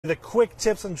The quick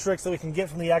tips and tricks that we can get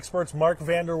from the experts, Mark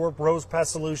VanderWerp, Rose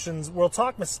Pest Solutions. We'll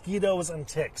talk mosquitoes and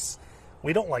ticks.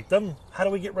 We don't like them. How do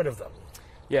we get rid of them?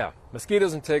 Yeah,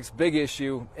 mosquitoes and ticks, big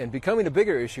issue, and becoming a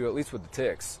bigger issue, at least with the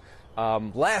ticks.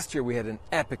 Last year we had an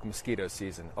epic mosquito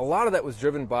season. A lot of that was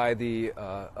driven by the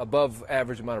above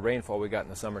average amount of rainfall we got in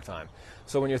the summertime.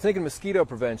 So when you're thinking mosquito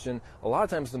prevention, a lot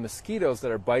of times the mosquitoes that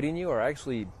are biting you are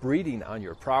actually breeding on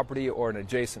your property or an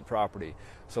adjacent property.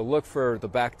 So look for the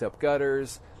backed up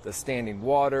gutters, the standing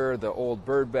water, the old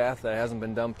bird bath that hasn't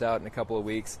been dumped out in a couple of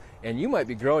weeks, and you might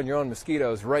be growing your own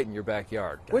mosquitoes right in your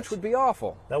backyard, which would be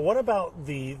awful. Now what about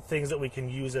the things that we can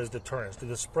use as deterrents? Do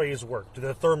the sprays work? Do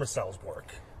the thermocells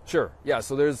work? Sure, yeah,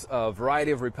 so there's a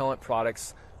variety of repellent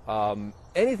products.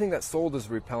 Anything that's sold as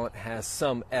repellent has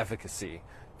some efficacy.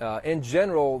 In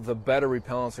general, the better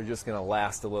repellents are just going to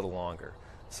last a little longer.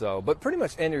 So, but pretty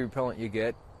much any repellent you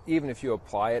get, even if you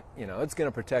apply it, it's going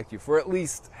to protect you for at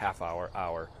least half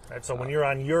hour. Right, so when you're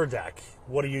on your deck,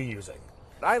 what are you using?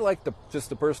 I like just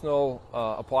the personal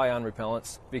apply-on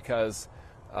repellents because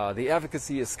the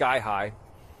efficacy is sky high,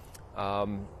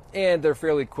 and they're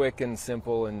fairly quick and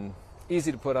simple and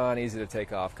easy to put on, easy to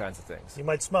take off kinds of things. You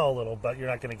might smell a little, but you're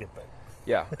not going to get bit.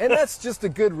 Yeah, and that's just a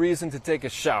good reason to take a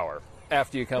shower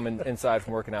after you come inside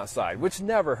from working outside, which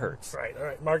never hurts. Right. All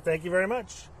right, Mark, thank you very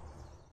much.